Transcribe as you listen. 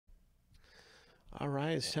All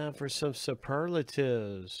right, it's time for some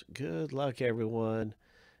superlatives. Good luck, everyone,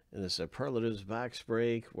 in the superlatives box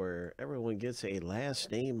break where everyone gets a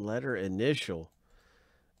last name, letter, initial.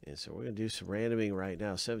 And so we're going to do some randoming right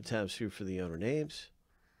now. 7 times through for the owner names.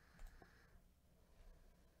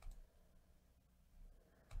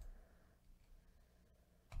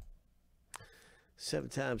 7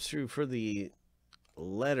 times through for the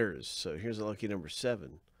letters. So here's a lucky number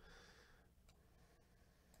 7.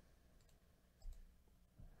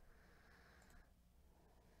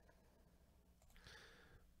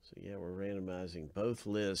 So yeah, we're randomizing both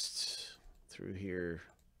lists through here.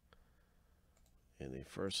 And the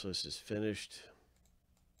first list is finished.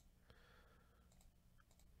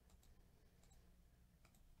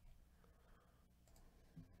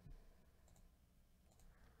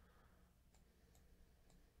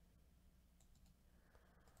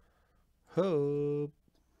 Hope.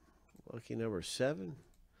 Lucky number 7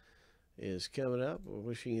 is coming up. We're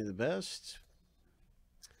wishing you the best.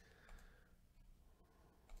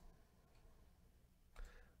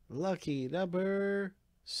 Lucky number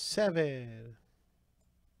 7.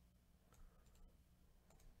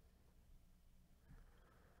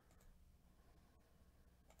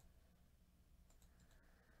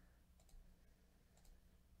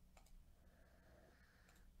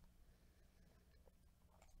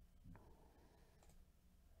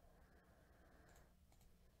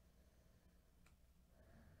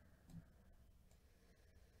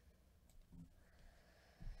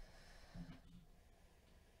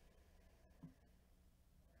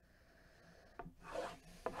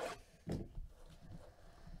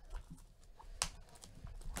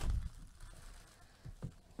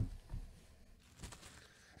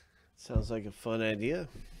 Sounds like a fun idea.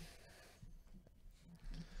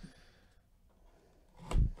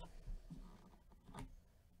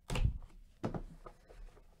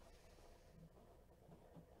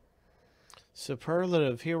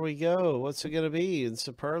 Superlative, here we go. What's it going to be in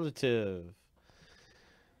superlative?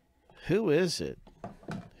 Who is it?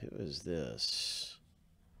 Who is this?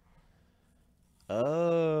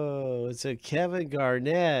 Oh, it's a Kevin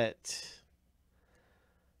Garnett.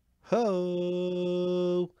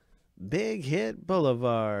 Ho! Big Hit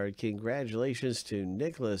Boulevard. Congratulations to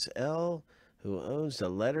Nicholas L., who owns the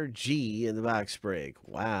letter G in the box break.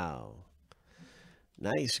 Wow.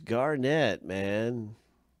 Nice Garnett, man.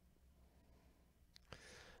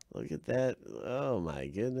 Look at that. Oh, my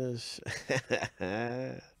goodness.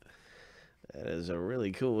 That is a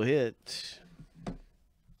really cool hit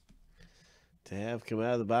to have come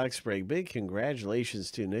out of the box break. Big congratulations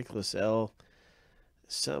to Nicholas L.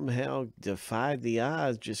 Somehow defied the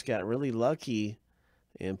odds, just got really lucky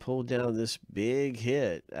and pulled down this big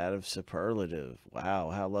hit out of superlative. Wow,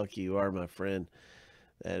 how lucky you are, my friend.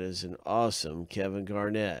 That is an awesome Kevin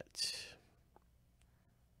Garnett.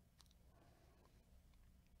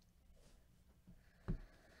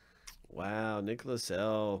 Wow, Nicholas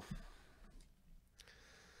L.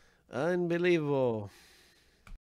 Unbelievable.